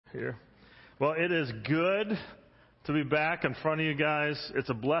Here. Well, it is good to be back in front of you guys. It's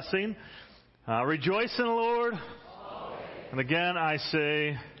a blessing. Rejoice in the Lord. Always. And again, I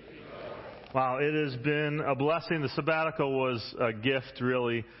say, wow, it has been a blessing. The sabbatical was a gift,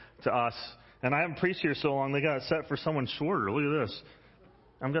 really, to us. And I haven't preached here so long. They got it set for someone shorter. Look at this.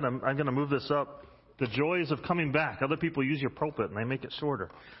 I'm gonna move this up. The joys of coming back. Other people use your pulpit and they make it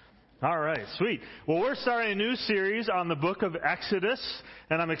shorter. All right, sweet. Well, we're starting a new series on the book of Exodus,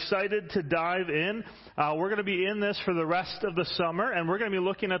 and I'm excited to dive in. We're going to be in this for the rest of the summer, and we're going to be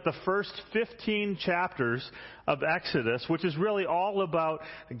looking at the first 15 chapters of Exodus, which is really all about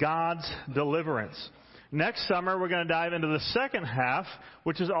God's deliverance. Next summer, we're going to dive into the second half,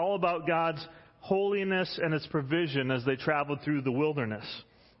 which is all about God's holiness and His provision as they traveled through the wilderness.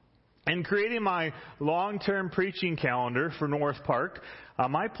 In creating my long-term preaching calendar for North Park,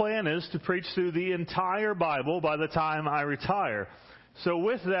 my plan is to preach through the entire Bible by the time I retire. So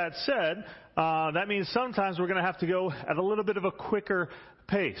with that said, that means sometimes we're going to have to go at a little bit of a quicker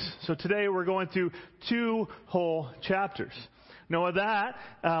pace. So today we're going through 2 whole chapters. Now with that,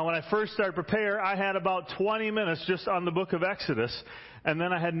 when I first started to prepare, I had about 20 minutes just on the book of Exodus. And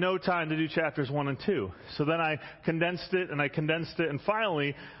then I had no time to do chapters 1 and 2. So then I condensed it, and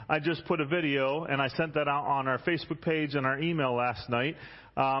finally I just put a video, and I sent that out on our Facebook page and our email last night.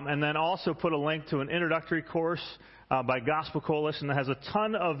 And then also put a link to an introductory course by Gospel Coalition that has a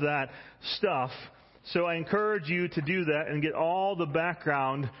ton of that stuff. So I encourage you to do that and get all the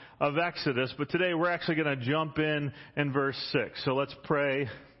background of Exodus. But today we're actually going to jump in verse 6. So let's pray,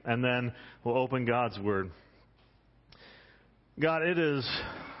 and then we'll open God's Word. God, it is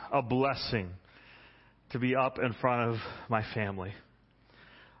a blessing to be up in front of my family.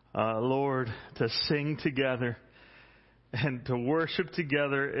 Lord, to sing together and to worship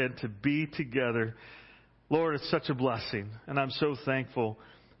together and to be together. Lord, it's such a blessing, and I'm so thankful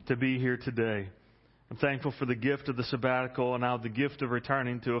to be here today. I'm thankful for the gift of the sabbatical and now the gift of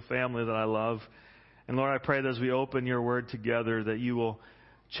returning to a family that I love. And Lord, I pray that as we open your word together, that you will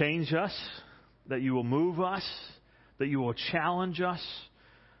change us, that you will move us, that you will challenge us,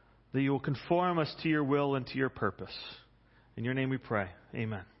 that you will conform us to your will and to your purpose. In your name we pray.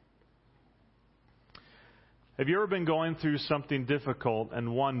 Amen. Have you ever been going through something difficult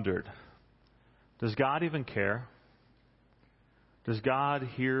and wondered, does God even care? Does God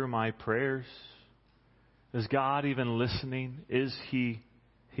hear my prayers? Is God even listening? Is He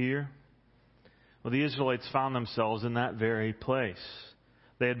here? Well, the Israelites found themselves in that very place.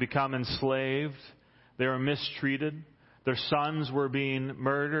 They had become enslaved. They were mistreated. Their sons were being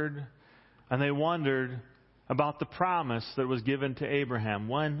murdered. And they wondered about the promise that was given to Abraham.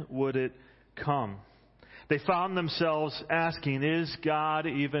 When would it come? They found themselves asking, is God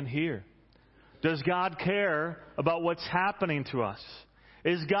even here? Does God care about what's happening to us?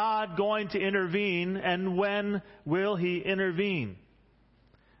 Is God going to intervene, and when will He intervene?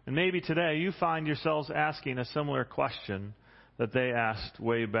 And maybe today you find yourselves asking a similar question that they asked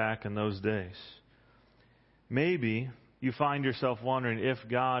way back in those days. Maybe you find yourself wondering if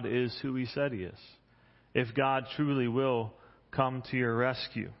God is who He said He is. If God truly will come to your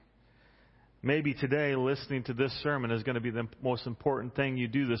rescue. Maybe today listening to this sermon is going to be the most important thing you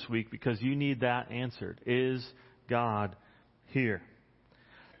do this week because you need that answered. Is God here?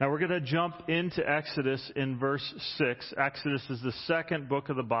 Now we're going to jump into Exodus in verse 6. Exodus is the second book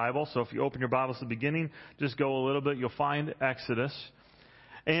of the Bible. So if you open your Bibles at the beginning, just go a little bit, you'll find Exodus.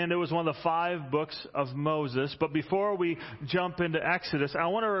 And it was one of the 5 books of Moses. But before we jump into Exodus, I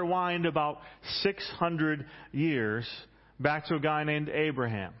want to rewind about 600 years back to a guy named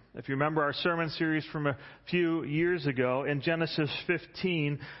Abraham. If you remember our sermon series from a few years ago, in Genesis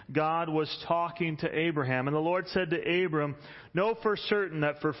 15, God was talking to Abraham. And the Lord said to Abram, know for certain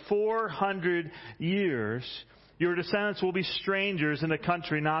that for 400 years your descendants will be strangers in a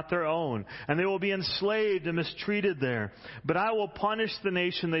country not their own, and they will be enslaved and mistreated there. But I will punish the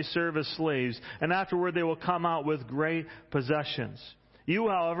nation they serve as slaves, and afterward they will come out with great possessions. You,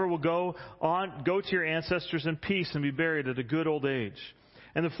 however, will go to your ancestors in peace and be buried at a good old age.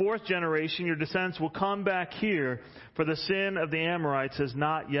 In the 4th generation, your descendants will come back here, for the sin of the Amorites has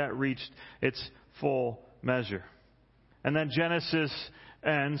not yet reached its full measure. And then Genesis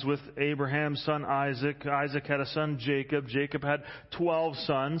ends with Abraham's son Isaac. Isaac had a son Jacob. Jacob had 12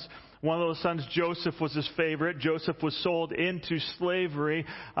 sons. One of those sons, Joseph, was his favorite. Joseph was sold into slavery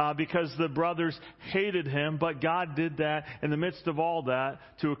because the brothers hated him. But God did that in the midst of all that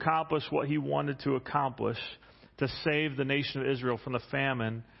to accomplish what He wanted to accomplish, to save the nation of Israel from the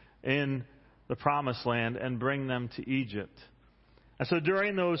famine in the Promised Land and bring them to Egypt. And so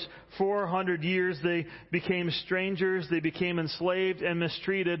during those 400 years, they became strangers, they became enslaved and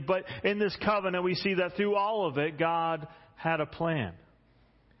mistreated. But in this covenant, we see that through all of it, God had a plan.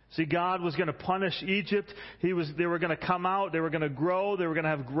 See, God was going to punish Egypt. They were going to come out, they were going to grow, they were going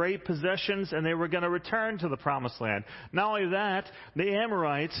to have great possessions, and they were going to return to the promised land. Not only that, the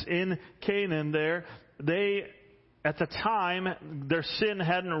Amorites in Canaan there, at the time, their sin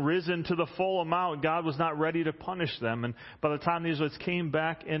hadn't risen to the full amount. God was not ready to punish them. And by the time the Israelites came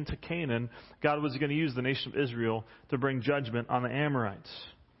back into Canaan, God was going to use the nation of Israel to bring judgment on the Amorites.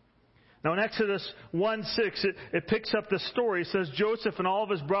 Now in Exodus 1:6, it picks up the story. It says, Joseph and all of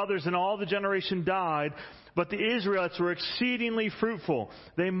his brothers and all the generation died, but the Israelites were exceedingly fruitful.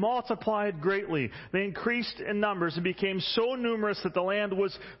 They multiplied greatly. They increased in numbers and became so numerous that the land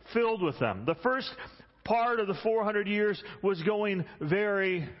was filled with them. The first part of the 400 years was going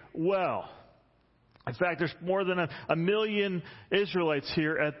very well. In fact, there's more than a million Israelites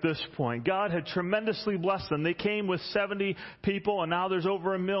here at this point. God had tremendously blessed them. They came with 70 people, and now there's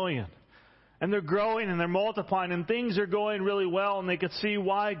over 1 million. And they're growing and they're multiplying, and things are going really well, and they could see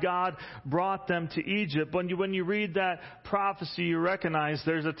why God brought them to Egypt. When you read that prophecy, you recognize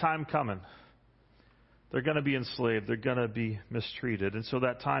there's a time coming. They're going to be enslaved. They're going to be mistreated. And so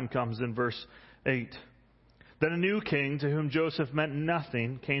that time comes in verse 8. Then a new king, to whom Joseph meant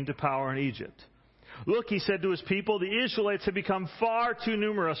nothing, came to power in Egypt. Look, he said to his people, the Israelites have become far too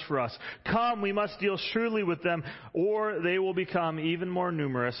numerous for us. Come, we must deal shrewdly with them, or they will become even more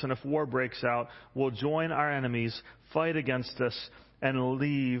numerous. And if war breaks out, we'll join our enemies, fight against us, and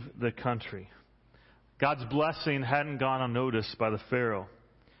leave the country. God's blessing hadn't gone unnoticed by the Pharaoh.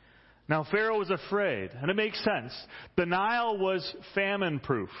 Now, Pharaoh was afraid, and it makes sense. The Nile was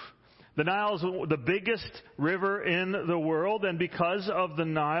famine-proof. The Nile is the biggest river in the world, and because of the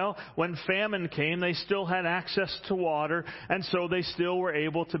Nile, when famine came, they still had access to water, and so they still were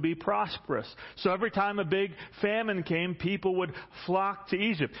able to be prosperous. So every time a big famine came, people would flock to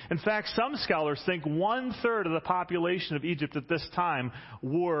Egypt. In fact, some scholars think 1/3 of the population of Egypt at this time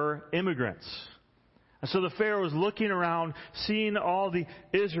were immigrants. And so the Pharaoh was looking around, seeing all the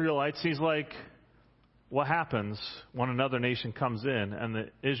Israelites, and he's like, what happens when another nation comes in and the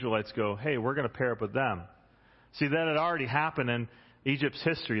Israelites go, hey, we're going to pair up with them? See, that had already happened in Egypt's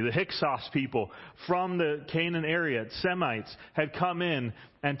history. The Hyksos people from the Canaan area, Semites, had come in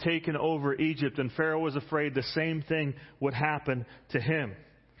and taken over Egypt, and Pharaoh was afraid the same thing would happen to him.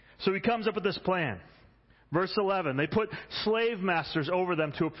 So he comes up with this plan. Verse 11, they put slave masters over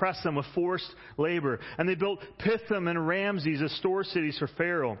them to oppress them with forced labor. And they built Pithom and Ramses as store cities for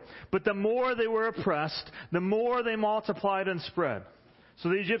Pharaoh. But the more they were oppressed, the more they multiplied and spread. So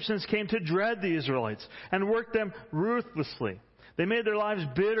the Egyptians came to dread the Israelites and worked them ruthlessly. They made their lives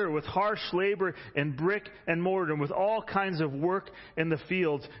bitter with harsh labor in brick and mortar, and with all kinds of work in the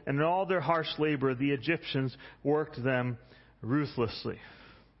fields. And in all their harsh labor, the Egyptians worked them ruthlessly.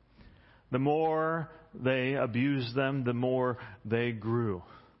 The more they abused them, the more they grew.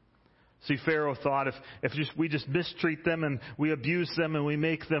 See, Pharaoh thought if we just mistreat them and we abuse them and we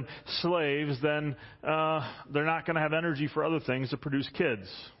make them slaves, then they're not going to have energy for other things to produce kids.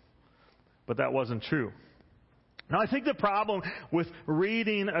 But that wasn't true. Now, I think the problem with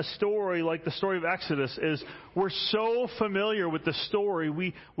reading a story like the story of Exodus is we're so familiar with the story,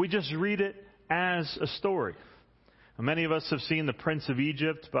 we just read it as a story. And many of us have seen The Prince of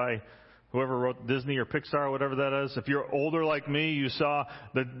Egypt by whoever wrote Disney or Pixar or whatever that is. If you're older like me, you saw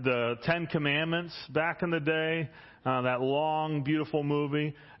the Ten Commandments back in the day, that long, beautiful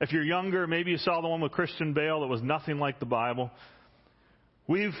movie. If you're younger, maybe you saw the one with Christian Bale that was nothing like the Bible.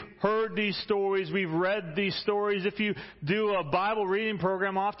 We've heard these stories. We've read these stories. If you do a Bible reading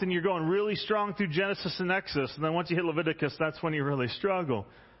program, often you're going really strong through Genesis and Exodus. And then once you hit Leviticus, that's when you really struggle.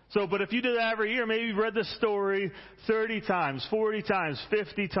 But if you do that every year, maybe you've read this story 30 times, 40 times,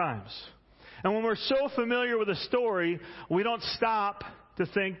 50 times. And when we're so familiar with a story, we don't stop to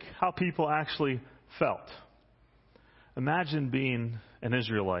think how people actually felt. Imagine being an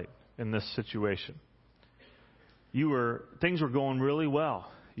Israelite in this situation. Things were going really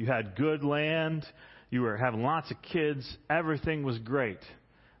well. You had good land. You were having lots of kids. Everything was great.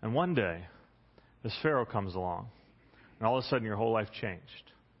 And one day, this Pharaoh comes along, and all of a sudden your whole life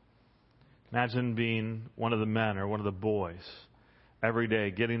changed. Imagine being one of the men or one of the boys every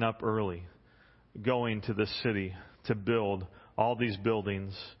day, getting up early, going to this city to build all these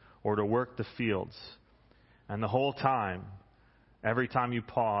buildings or to work the fields. And the whole time, every time you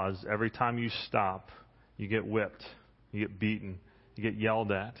pause, every time you stop, you get whipped, you get beaten, you get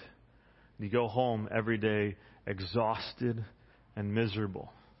yelled at. You go home every day exhausted and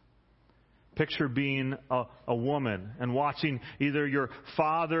miserable. Picture being a woman and watching either your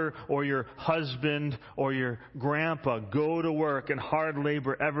father or your husband or your grandpa go to work in hard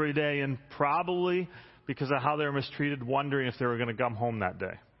labor every day, and probably because of how they were mistreated, wondering if they were going to come home that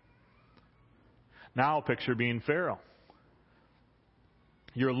day. Now picture being Pharaoh.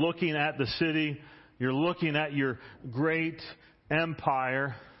 You're looking at the city, you're looking at your great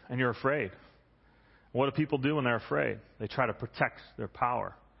empire, and you're afraid. What do people do when they're afraid? They try to protect their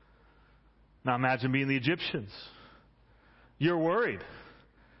power. Now imagine being the Egyptians. You're worried.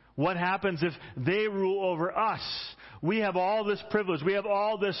 What happens if they rule over us? We have all this privilege. We have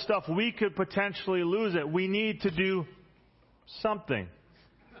all this stuff. We could potentially lose it. We need to do something.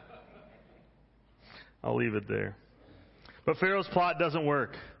 I'll leave it there. But Pharaoh's plot doesn't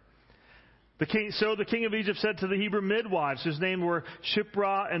work. So the king of Egypt said to the Hebrew midwives, whose names were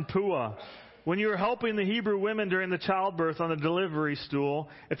Shiphrah and Puah, when you are helping the Hebrew women during the childbirth on the delivery stool,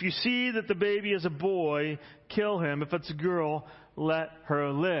 if you see that the baby is a boy, kill him. If it's a girl, let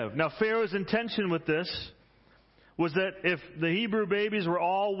her live. Now Pharaoh's intention with this was that if the Hebrew babies were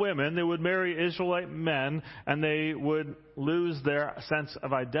all women, they would marry Israelite men and they would lose their sense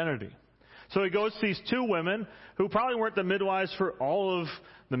of identity. So he goes to these two women who probably weren't the midwives for all of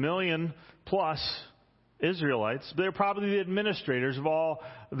the million plus Israelites. They're probably the administrators of all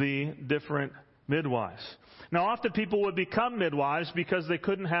the different midwives. Now, often people would become midwives because they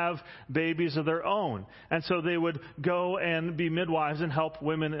couldn't have babies of their own. And so they would go and be midwives and help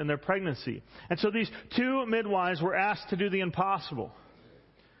women in their pregnancy. And so these two midwives were asked to do the impossible.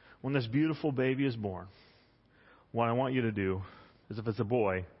 When this beautiful baby is born, what I want you to do is, if it's a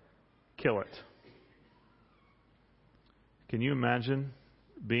boy, kill it. Can you imagine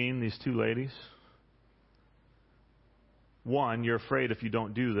being these two ladies? One, you're afraid if you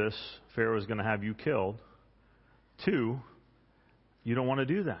don't do this, Pharaoh is going to have you killed. Two, you don't want to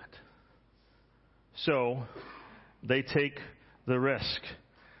do that. So they take the risk.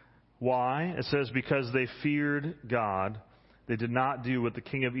 Why? It says because they feared God. They did not do what the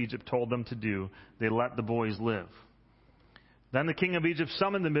king of Egypt told them to do. They let the boys live. Then the king of Egypt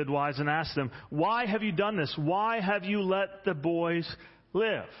summoned the midwives and asked them, "Why have you done this? Why have you let the boys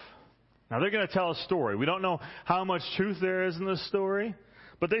live?" Now they're going to tell a story. We don't know how much truth there is in this story,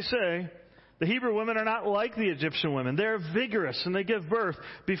 but they say the Hebrew women are not like the Egyptian women. They're vigorous and they give birth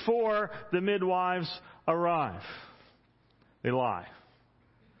before the midwives arrive. They lie.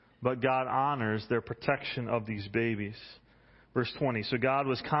 But God honors their protection of these babies. Verse 20, so God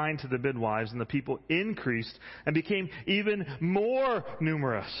was kind to the midwives, and the people increased and became even more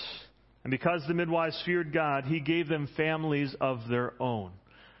numerous. And because the midwives feared God, He gave them families of their own.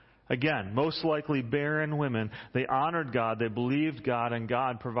 Again, most likely barren women. They honored God, they believed God, and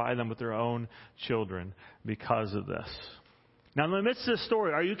God provided them with their own children because of this. Now, in the midst of this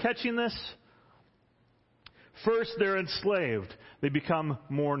story, are you catching this? First, they're enslaved. They become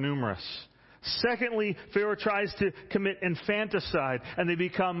more numerous. Secondly, Pharaoh tries to commit infanticide, and they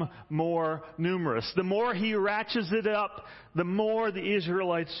become more numerous. The more he ratchets it up, the more the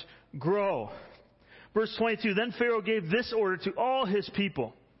Israelites grow. Verse 22, then Pharaoh gave this order to all his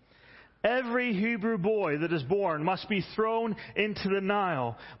people. Every Hebrew boy that is born must be thrown into the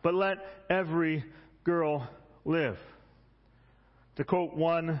Nile, but let every girl live. To quote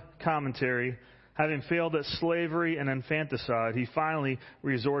one commentary, having failed at slavery and infanticide, he finally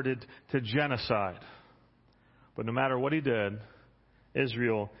resorted to genocide. But no matter what he did,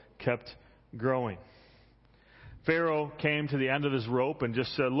 Israel kept growing. Pharaoh came to the end of his rope and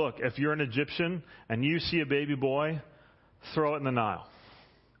just said, look, if you're an Egyptian and you see a baby boy, throw it in the Nile.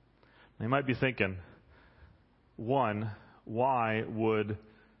 You might be thinking, one, why would,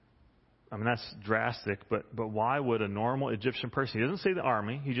 that's drastic, but why would a normal Egyptian person, he doesn't say the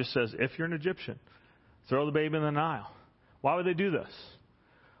army, he just says, if you're an Egyptian, throw the baby in the Nile. Why would they do this?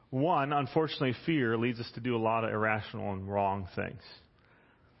 One, unfortunately, fear leads us to do a lot of irrational and wrong things.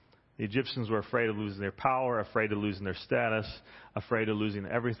 The Egyptians were afraid of losing their power, afraid of losing their status, afraid of losing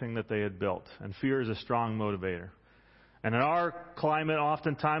everything that they had built. And fear is a strong motivator. And in our climate,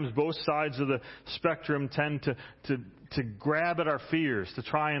 oftentimes, both sides of the spectrum tend to grab at our fears, to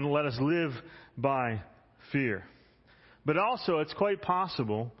try and let us live by fear. But also, it's quite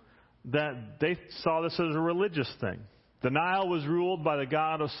possible that they saw this as a religious thing. The Nile was ruled by the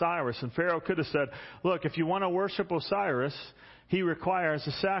god Osiris, and Pharaoh could have said, look, if you want to worship Osiris, he requires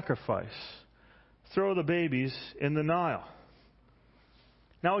a sacrifice. Throw the babies in the Nile.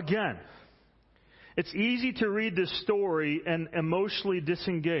 Now again, it's easy to read this story and emotionally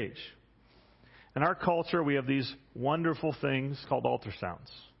disengage. In our culture, we have these wonderful things called ultrasounds.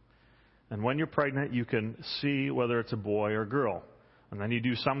 And when you're pregnant, you can see whether it's a boy or a girl. And then you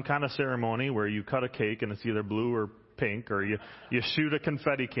do some kind of ceremony where you cut a cake and it's either blue or pink, or you shoot a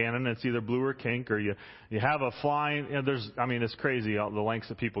confetti cannon and it's either blue or pink, or you have a flying, it's crazy all the lengths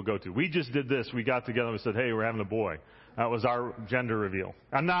that people go to. We just did this. We got together and we said, hey, we're having a boy. That was our gender reveal.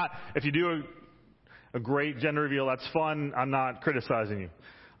 If you do a great gender reveal, that's fun. I'm not criticizing you.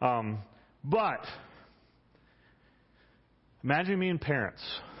 But imagine being parents.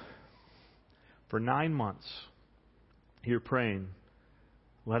 For 9 months, you're praying,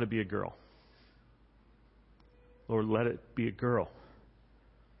 let it be a girl. Lord, let it be a girl.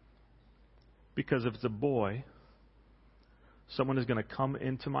 Because if it's a boy, someone is going to come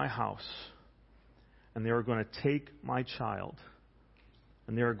into my house and they are going to take my child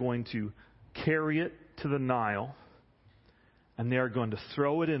and they are going to carry it to the Nile and they are going to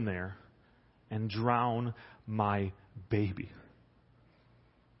throw it in there and drown my baby.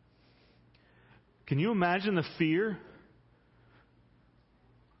 Can you imagine the fear?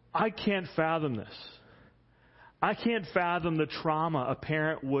 I can't fathom this. I can't fathom the trauma a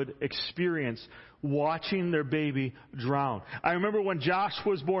parent would experience watching their baby drown. I remember when Josh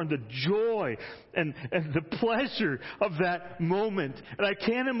was born, the joy and the pleasure of that moment. And I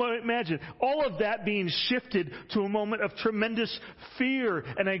can't imagine all of that being shifted to a moment of tremendous fear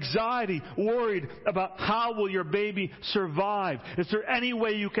and anxiety, worried about how will your baby survive? Is there any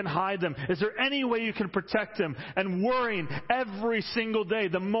way you can hide them? Is there any way you can protect them? And worrying every single day,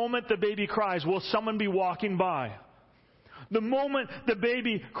 the moment the baby cries, will someone be walking by? The moment the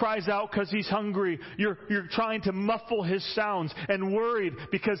baby cries out because he's hungry, you're trying to muffle his sounds and worried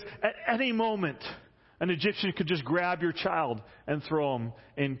because at any moment an Egyptian could just grab your child and throw him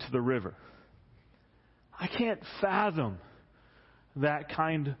into the river. I can't fathom that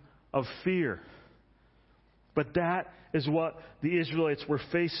kind of fear. But that is what the Israelites were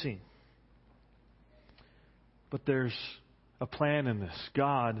facing. But there's a plan in this.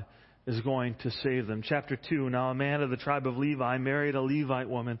 God is going to save them. Chapter 2, now a man of the tribe of Levi married a Levite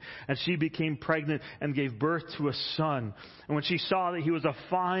woman, and she became pregnant and gave birth to a son. And when she saw that he was a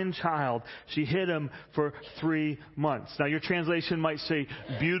fine child, she hid him for 3 months. Now your translation might say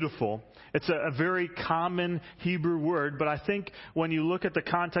beautiful. It's a very common Hebrew word, but I think when you look at the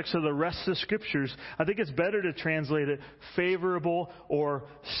context of the rest of the scriptures, I think it's better to translate it favorable or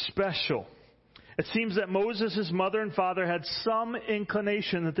special. It seems that Moses' mother and father had some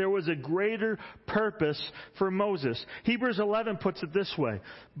inclination that there was a greater purpose for Moses. Hebrews 11 puts it this way.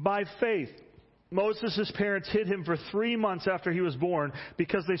 By faith, Moses' parents hid him for 3 months after he was born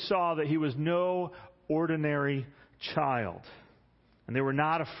because they saw that he was no ordinary child. And they were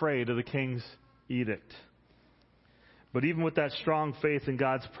not afraid of the king's edict. But even with that strong faith in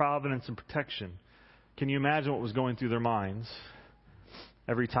God's providence and protection, can you imagine what was going through their minds?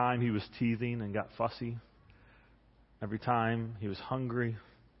 Every time he was teething and got fussy. Every time he was hungry.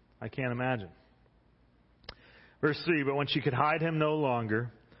 I can't imagine. Verse 3, but when she could hide him no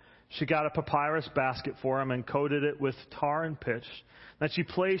longer, she got a papyrus basket for him and coated it with tar and pitch. Then she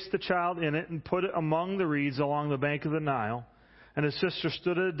placed the child in it and put it among the reeds along the bank of the Nile. And his sister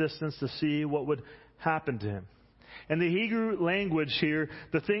stood at a distance to see what would happen to him. In the Hebrew language here,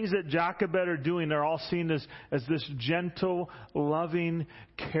 the things that Jochebed are doing are all seen as this gentle, loving,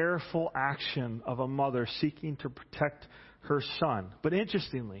 careful action of a mother seeking to protect her son. But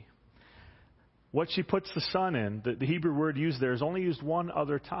interestingly, what she puts the son in, the Hebrew word used there, is only used one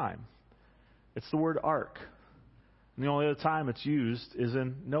other time. It's the word ark. And the only other time it's used is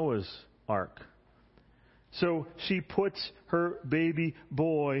in Noah's ark. So she puts her baby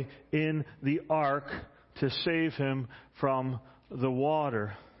boy in the ark to save him from the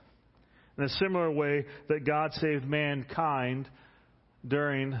water. In a similar way that God saved mankind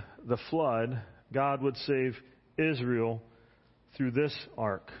during the flood, God would save Israel through this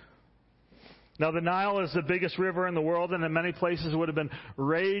ark. Now the Nile is the biggest river in the world, and in many places would have been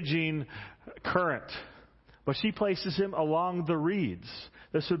raging current. But she places him along the reeds.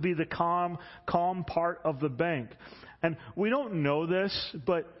 This would be the calm part of the bank. And we don't know this,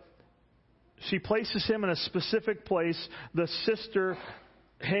 but she places him in a specific place. The sister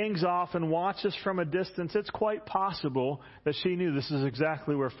hangs off and watches from a distance. It's quite possible that she knew this is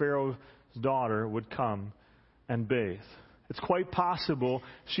exactly where Pharaoh's daughter would come and bathe. It's quite possible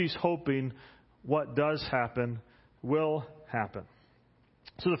she's hoping what does happen will happen.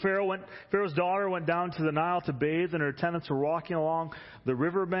 So Pharaoh's daughter went down to the Nile to bathe, and her attendants were walking along the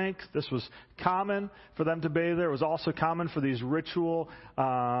riverbank. This was common for them to bathe there. It was also common for these ritual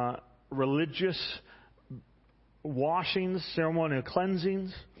religious washings, ceremonial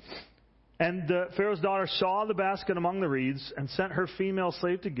cleansings. And Pharaoh's daughter saw the basket among the reeds and sent her female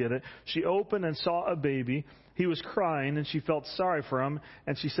slave to get it. She opened and saw a baby. He was crying, and she felt sorry for him.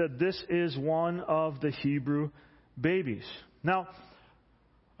 And she said, "This is one of the Hebrew babies." Now,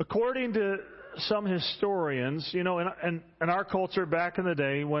 according to some historians, in our culture back in the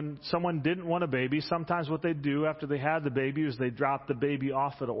day, when someone didn't want a baby, sometimes what they'd do after they had the baby is they'd drop the baby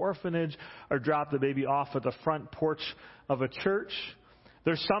off at an orphanage or drop the baby off at the front porch of a church.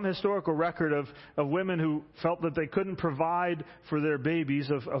 There's some historical record of women who felt that they couldn't provide for their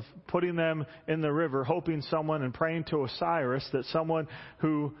babies, of putting them in the river, hoping someone and praying to Osiris that someone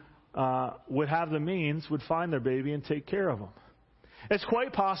who would have the means would find their baby and take care of them. It's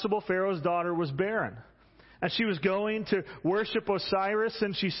quite possible Pharaoh's daughter was barren. And she was going to worship Osiris,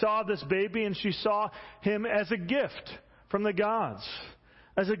 and she saw this baby, and she saw him as a gift from the gods,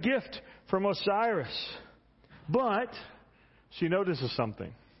 as a gift from Osiris. But she notices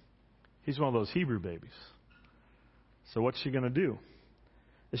something. He's one of those Hebrew babies. So what's she going to do?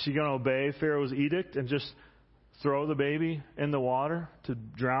 Is she going to obey Pharaoh's edict and just throw the baby in the water to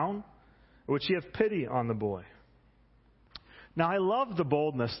drown? Or would she have pity on the boy? Now, I love the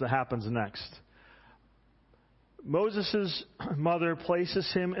boldness that happens next. Moses' mother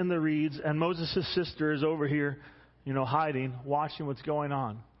places him in the reeds, and Moses' sister is over here, hiding, watching what's going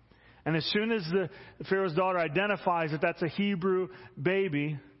on. And as soon as the Pharaoh's daughter identifies that that's a Hebrew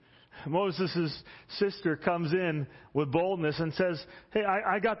baby, Moses' sister comes in with boldness and says, "Hey,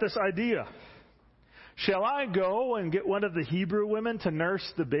 I got this idea. Shall I go and get one of the Hebrew women to nurse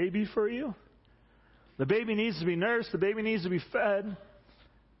the baby for you? The baby needs to be nursed. The baby needs to be fed.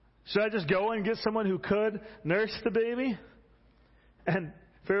 Should I just go and get someone who could nurse the baby?" And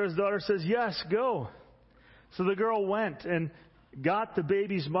Pharaoh's daughter says, "Yes, go." So the girl went and got the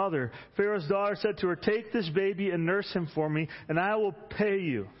baby's mother. Pharaoh's daughter said to her, "Take this baby and nurse him for me, and I will pay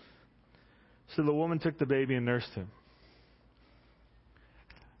you." So the woman took the baby and nursed him.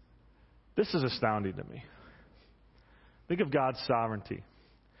 This is astounding to me. Think of God's sovereignty.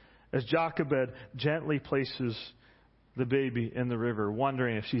 As Jochebed gently places the baby in the river,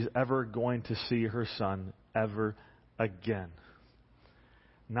 wondering if she's ever going to see her son ever again.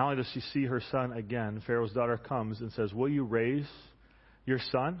 Not only does she see her son again, Pharaoh's daughter comes and says, "Will you raise your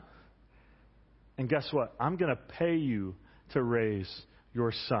son? And guess what? I'm going to pay you to raise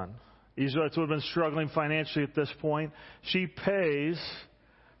your son." Israelites would have been struggling financially at this point. She pays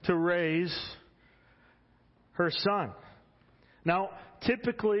to raise her son. Now,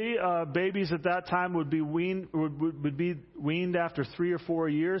 typically, babies at that time would be weaned after 3 or 4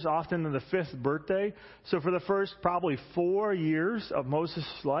 years, often in the 5th birthday. So for the first probably 4 years of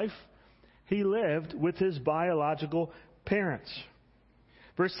Moses' life, he lived with his biological parents.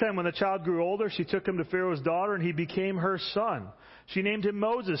 Verse 10, when the child grew older, she took him to Pharaoh's daughter, and he became her son. She named him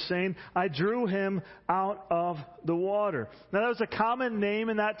Moses, saying, "I drew him out of the water." Now, that was a common name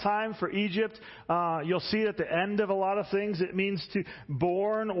in that time for Egypt. You'll see at the end of a lot of things, it means to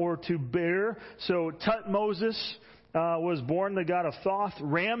born or to bear. So Tutmosis was born the god of Thoth.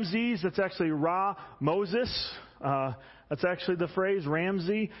 Ramses, that's actually Ra Moses. That's actually the phrase,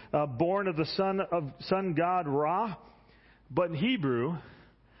 Ramsey, born of the sun god Ra. But in Hebrew,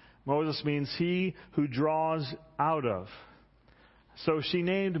 Moses means he who draws out of. So she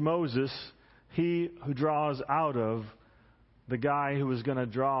named Moses, he who draws out of, the guy who was going to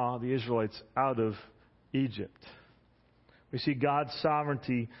draw the Israelites out of Egypt. We see God's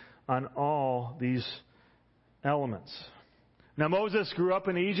sovereignty on all these elements. Now, Moses grew up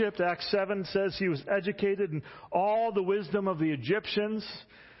in Egypt. Acts 7 says he was educated in all the wisdom of the Egyptians.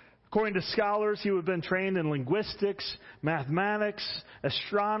 According to scholars, he would have been trained in linguistics, mathematics,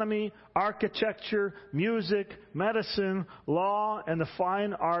 astronomy, architecture, music, medicine, law, and the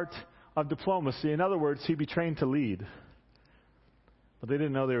fine art of diplomacy. In other words, he'd be trained to lead. But they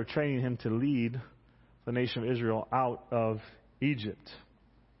didn't know they were training him to lead the nation of Israel out of Egypt.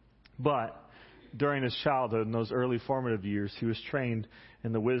 But during his childhood, in those early formative years, he was trained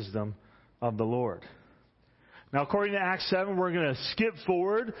in the wisdom of the Lord. Now, according to Acts 7, we're going to skip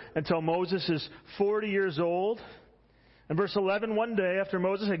forward until Moses is 40 years old. In verse 11, one day after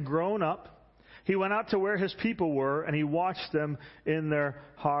Moses had grown up, he went out to where his people were, and he watched them in their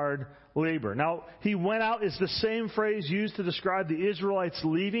hard labor. Now, he went out is the same phrase used to describe the Israelites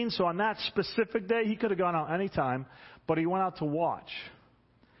leaving. So on that specific day, he could have gone out any time, but he went out to watch.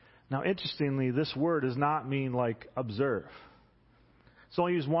 Now, interestingly, this word does not mean like observe. It's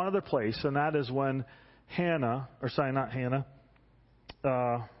only used one other place, and that is when Hannah, or sorry, not Hannah,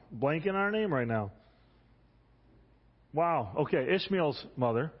 blanking on her name right now. Wow, okay, Ishmael's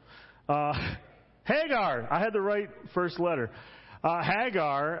mother. Hagar, I had the right first letter.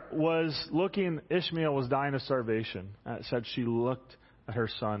 Hagar was looking, Ishmael was dying of starvation. It said she looked at her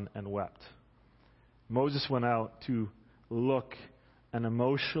son and wept. Moses went out to look and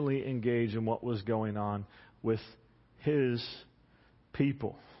emotionally engage in what was going on with his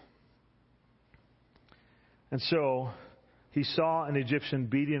people. And so he saw an Egyptian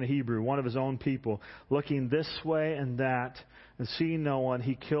beating a Hebrew, one of his own people, looking this way and that, and seeing no one,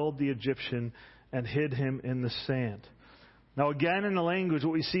 he killed the Egyptian and hid him in the sand. Now again, in the language,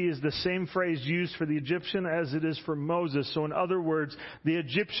 what we see is the same phrase used for the Egyptian as it is for Moses. So in other words, the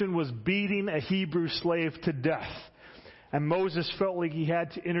Egyptian was beating a Hebrew slave to death. And Moses felt like he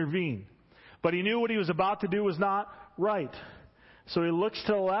had to intervene. But he knew what he was about to do was not right. So he looks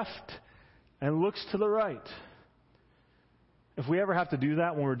to the left and looks to the right. If we ever have to do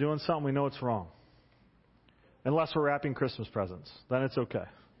that when we're doing something, we know it's wrong. Unless we're wrapping Christmas presents. Then it's okay.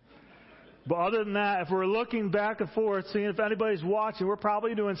 But other than that, if we're looking back and forth, seeing if anybody's watching, we're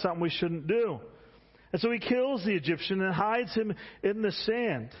probably doing something we shouldn't do. And so he kills the Egyptian and hides him in the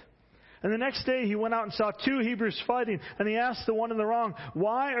sand. And the next day he went out and saw two Hebrews fighting, and he asked the one in the wrong,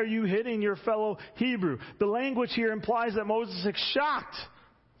 "Why are you hitting your fellow Hebrew?" The language here implies that Moses is shocked.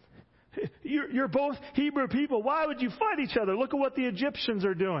 You're both Hebrew people. Why would you fight each other? Look at what the Egyptians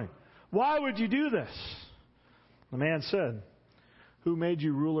are doing. Why would you do this? The man said, "Who made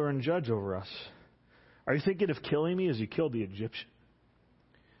you ruler and judge over us? Are you thinking of killing me as you killed the Egyptian?"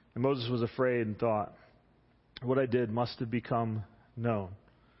 And Moses was afraid and thought, "What I did must have become known."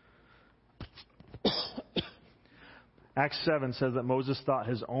 Acts 7 says that Moses thought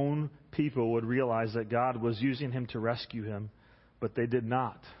his own people would realize that God was using him to rescue him, but they did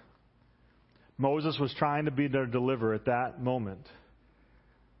not. Moses was trying to be their deliverer at that moment,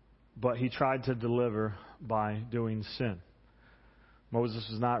 but he tried to deliver by doing sin. Moses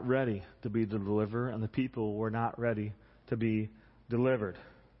was not ready to be the deliverer, and the people were not ready to be delivered.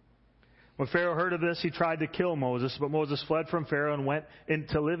 When Pharaoh heard of this, he tried to kill Moses, but Moses fled from Pharaoh and went in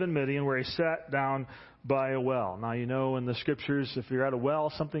to live in Midian, where he sat down by a well. Now, you know in the scriptures, if you're at a well,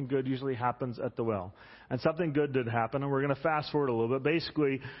 something good usually happens at the well. And something good did happen, and we're going to fast forward a little bit.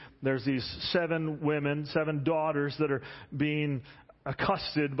 Basically, there's these 7 women, 7 daughters that are being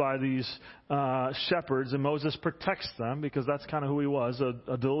accosted by these shepherds, and Moses protects them because that's kind of who he was,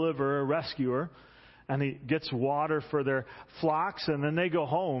 a deliverer, a rescuer. And he gets water for their flocks, and then they go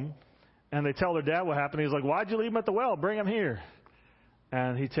home, and they tell their dad what happened. He's like, "Why'd you leave him at the well? Bring him here."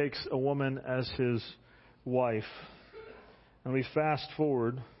 And he takes a woman as his wife. And we fast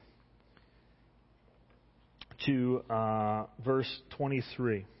forward to verse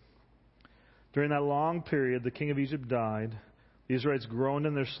 23. During that long period, the king of Egypt died. The Israelites groaned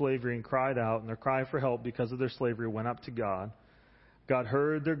in their slavery and cried out, and their cry for help because of their slavery went up to God. God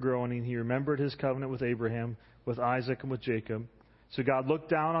heard their groaning. He remembered his covenant with Abraham, with Isaac, and with Jacob. So God looked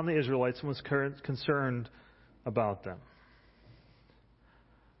down on the Israelites and was concerned about them.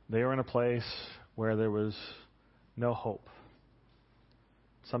 They were in a place where there was no hope.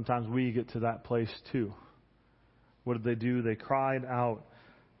 Sometimes we get to that place too. What did they do? They cried out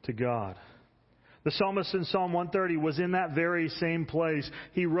to God. The psalmist in Psalm 130 was in that very same place.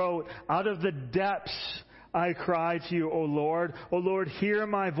 He wrote, "Out of the depths I cry to you, O Lord. O Lord, hear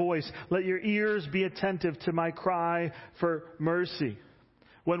my voice. Let your ears be attentive to my cry for mercy."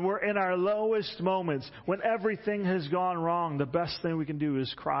 When we're in our lowest moments, when everything has gone wrong, the best thing we can do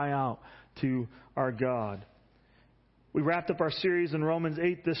is cry out to our God. We wrapped up our series in Romans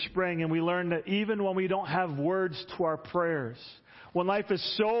 8 this spring, and we learned that even when we don't have words to our prayers, when life is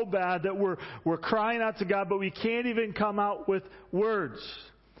so bad that we're crying out to God, but we can't even come out with words,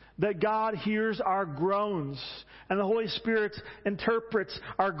 that God hears our groans, and the Holy Spirit interprets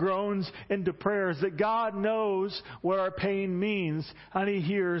our groans into prayers, that God knows what our pain means, and He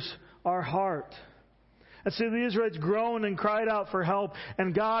hears our heart. And so the Israelites groaned and cried out for help,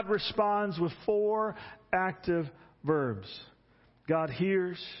 and God responds with 4 active verbs. God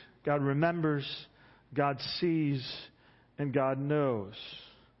hears, God remembers, God sees, and God knows.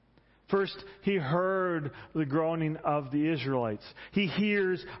 First, He heard the groaning of the Israelites. He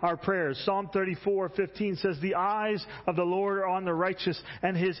hears our prayers. Psalm 34:15 says, "The eyes of the Lord are on the righteous,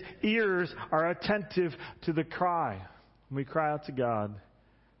 and His ears are attentive to the cry." When we cry out to God,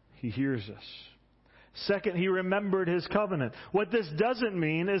 He hears us. Second, He remembered His covenant. What this doesn't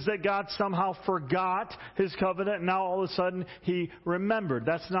mean is that God somehow forgot His covenant and now all of a sudden He remembered.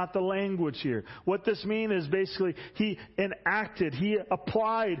 That's not the language here. What this means is basically He enacted, He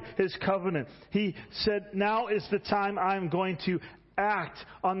applied His covenant. He said, "Now is the time I'm going to act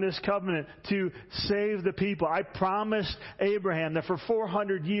on this covenant to save the people. I promised Abraham that for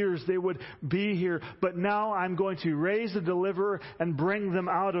 400 years they would be here, but now I'm going to raise a deliverer and bring them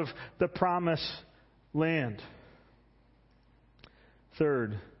out of the promised land.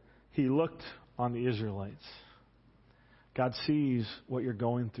 Third, he looked on the Israelites. God sees what you're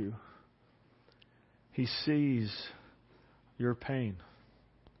going through. He sees your pain.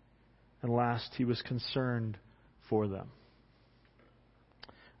 And last, he was concerned for them.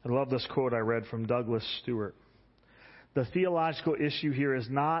 I love this quote I read from Douglas Stewart. The theological issue here is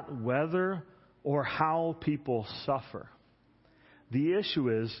not whether or how people suffer. The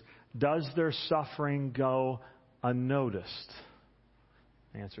issue is, does their suffering go unnoticed?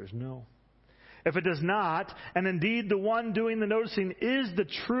 The answer is no. If it does not, and indeed the one doing the noticing is the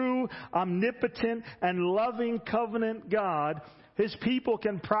true, omnipotent, and loving covenant God, His people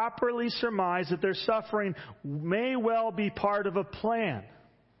can properly surmise that their suffering may well be part of a plan.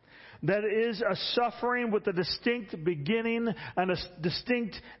 That is a suffering with a distinct beginning and a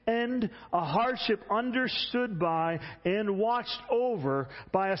distinct end, a hardship understood by and watched over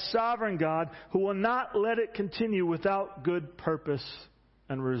by a sovereign God who will not let it continue without good purpose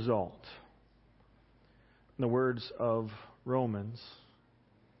and result. In the words of Romans,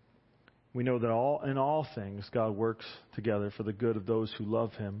 we know that in all things God works together for the good of those who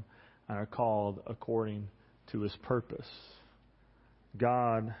love Him and are called according to His purpose.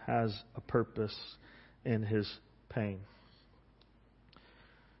 God has a purpose in His pain.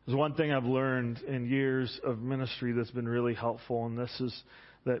 There's one thing I've learned in years of ministry that's been really helpful, and this is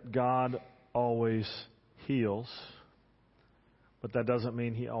that God always heals, but that doesn't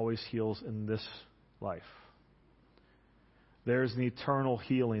mean He always heals in this life. There's an eternal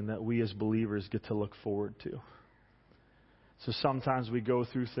healing that we as believers get to look forward to. So sometimes we go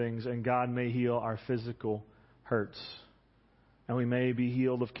through things and God may heal our physical hurts. And we may be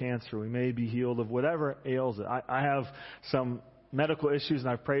healed of cancer. We may be healed of whatever ails it. I have some medical issues and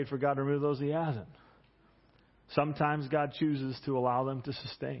I've prayed for God to remove those. He hasn't. Sometimes God chooses to allow them to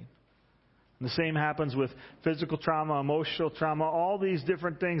sustain. And the same happens with physical trauma, emotional trauma, all these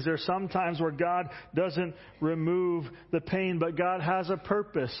different things. There are some times where God doesn't remove the pain, but God has a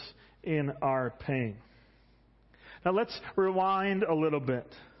purpose in our pain. Now let's rewind a little bit.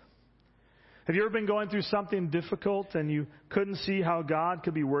 Have you ever been going through something difficult and you couldn't see how God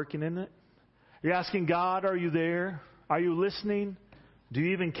could be working in it? You're asking God, are you there? Are you listening? Do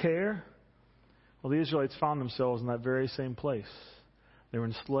you even care? Well, the Israelites found themselves in that very same place. They were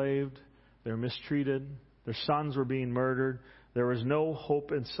enslaved. They were mistreated. Their sons were being murdered. There was no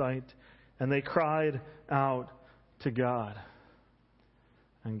hope in sight. And they cried out to God.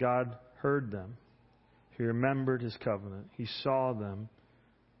 And God heard them. He remembered His covenant. He saw them.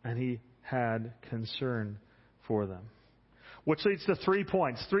 And He had concern for them. Which leads to 3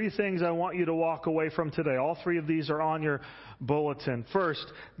 points. 3 things I want you to walk away from today. All 3 of these are on your bulletin. First,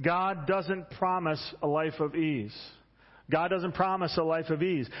 God doesn't promise a life of ease. God doesn't promise a life of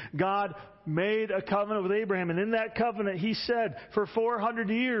ease. God made a covenant with Abraham, and in that covenant He said for 400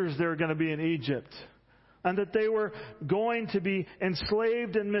 years they were going to be in Egypt. And that they were going to be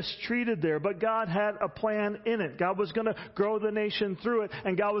enslaved and mistreated there. But God had a plan in it. God was going to grow the nation through it.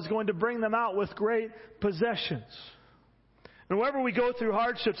 And God was going to bring them out with great possessions. And whenever we go through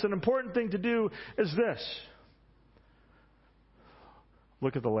hardships, an important thing to do is this.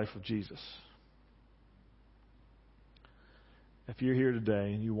 Look at the life of Jesus. If you're here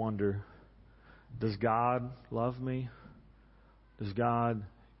today and you wonder, does God love me? Does God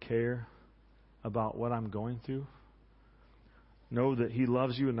care about what I'm going through? Know that He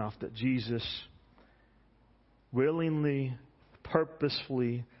loves you enough that Jesus willingly,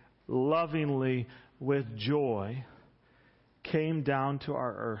 purposefully, lovingly, with joy, came down to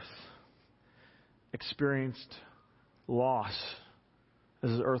our earth, experienced loss as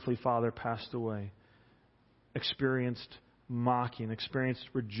His earthly father passed away, experienced mocking, experienced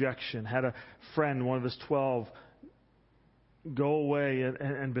rejection, had a friend, one of His 12, go away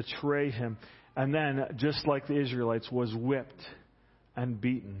and betray Him. And then, just like the Israelites, was whipped and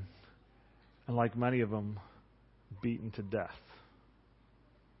beaten. And like many of them, beaten to death.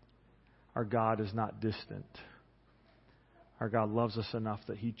 Our God is not distant. Our God loves us enough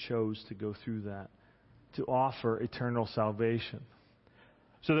that He chose to go through that, to offer eternal salvation.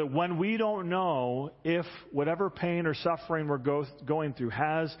 So that when we don't know if whatever pain or suffering we're going through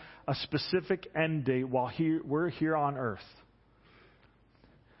has a specific end date while we're here on earth.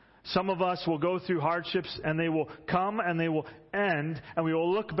 Some of us will go through hardships and they will come and they will end, and we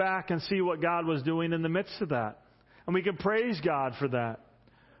will look back and see what God was doing in the midst of that. And we can praise God for that.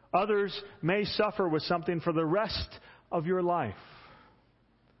 Others may suffer with something for the rest of your life.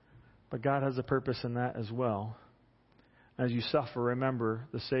 But God has a purpose in that as well. As you suffer, remember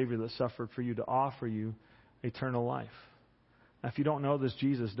the Savior that suffered for you to offer you eternal life. Now, if you don't know this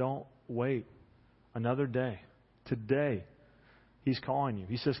Jesus, don't wait another day. Today, He's calling you.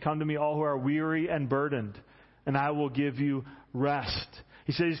 He says, come to me all who are weary and burdened, and I will give you rest.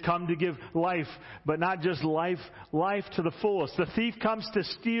 He says He's come to give life, but not just life, life to the fullest. The thief comes to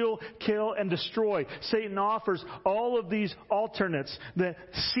steal, kill, and destroy. Satan offers all of these alternates that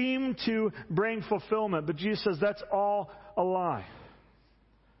seem to bring fulfillment, but Jesus says that's all a lie.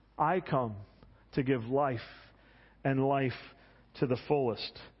 I come to give life, and life to the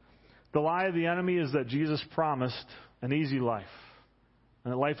fullest. The lie of the enemy is that Jesus promised an easy life,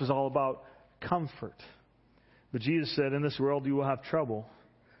 and that life is all about comfort. But Jesus said, in this world you will have trouble,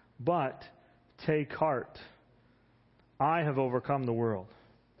 but take heart. I have overcome the world.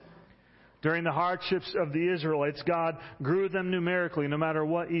 During the hardships of the Israelites, God grew them numerically no matter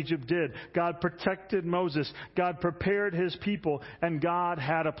what Egypt did. God protected Moses. God prepared His people. And God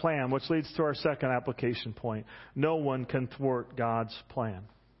had a plan, which leads to our second application point. No one can thwart God's plan.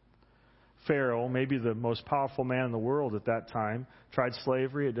 Pharaoh, maybe the most powerful man in the world at that time, tried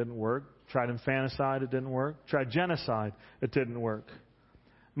slavery, it didn't work. Tried infanticide, it didn't work. Tried genocide, it didn't work.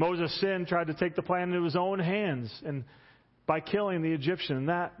 Moses sinned, tried to take the plan into his own hands and by killing the Egyptian, and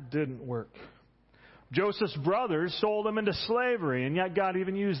that didn't work. Joseph's brothers sold him into slavery, and yet God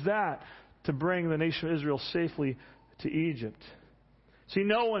even used that to bring the nation of Israel safely to Egypt. See,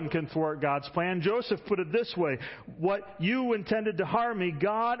 no one can thwart God's plan. Joseph put it this way: what you intended to harm me,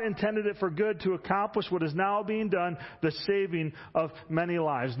 God intended it for good to accomplish what is now being done, the saving of many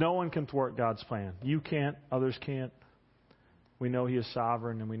lives. No one can thwart God's plan. You can't, others can't. We know He is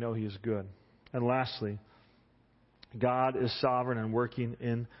sovereign and we know He is good. And lastly, God is sovereign and working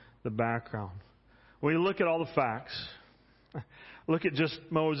in the background. When you look at all the facts, look at just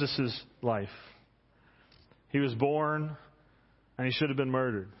Moses' life. He was born and he should have been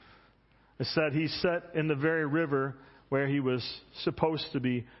murdered. It said he sat in the very river where he was supposed to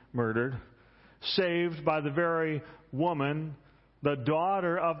be murdered, saved by the very woman, the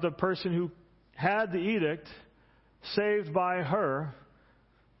daughter of the person who had the edict, saved by her,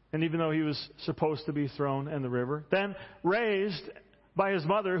 and even though he was supposed to be thrown in the river, then raised by his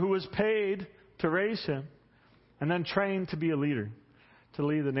mother who was paid to raise him, and then trained to be a leader, to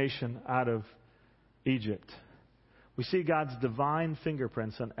lead the nation out of Egypt. We see God's divine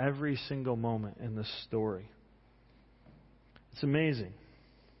fingerprints on every single moment in this story. It's amazing.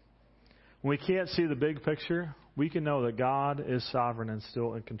 When we can't see the big picture, we can know that God is sovereign and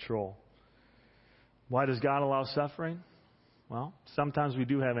still in control. Why does God allow suffering? Well, sometimes we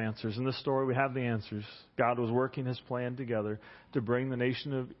do have answers. In this story, we have the answers. God was working His plan together to bring the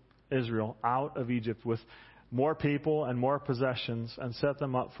nation of Israel out of Egypt with more people and more possessions and set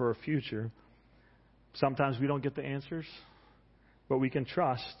them up for a future. Sometimes we don't get the answers, but we can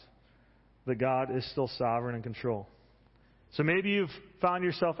trust that God is still sovereign and control. So maybe you've found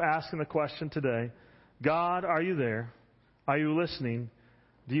yourself asking the question today, God, are you there? Are you listening?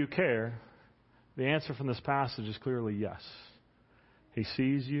 Do you care? The answer from this passage is clearly yes. He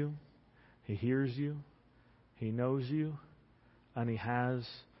sees you, He hears you, He knows you, and He has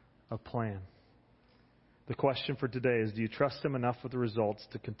a plan. The question for today is, do you trust Him enough with the results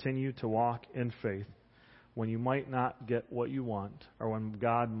to continue to walk in faith when you might not get what you want, or when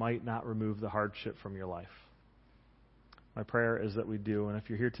God might not remove the hardship from your life? My prayer is that we do. And if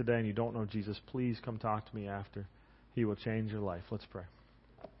you're here today and you don't know Jesus, please come talk to me after. He will change your life. Let's pray.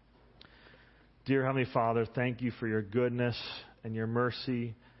 Dear Heavenly Father, thank you for your goodness and your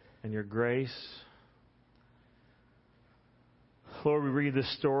mercy and your grace. Lord, we read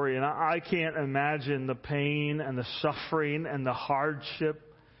this story, and I can't imagine the pain and the suffering and the hardship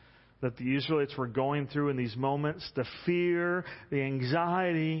that the Israelites were going through in these moments, the fear, the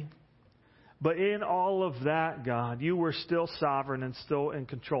anxiety. But in all of that, God, you were still sovereign and still in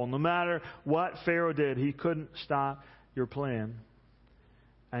control. No matter what Pharaoh did, he couldn't stop your plan.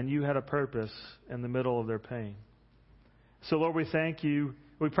 And you had a purpose in the middle of their pain. So, Lord, we thank you.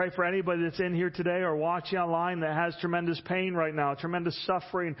 We pray for anybody that's in here today or watching online that has tremendous pain right now, tremendous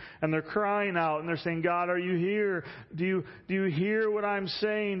suffering, and they're crying out and they're saying, God, are you here? Do you hear what I'm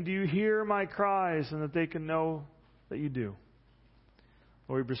saying? Do you hear my cries? And that they can know that you do.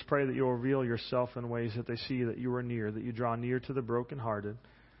 Lord, we just pray that you'll reveal yourself in ways that they see that you are near, that you draw near to the brokenhearted,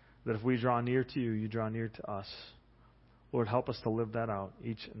 that if we draw near to you, you draw near to us. Lord, help us to live that out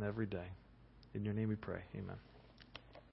each and every day. In your name we pray. Amen.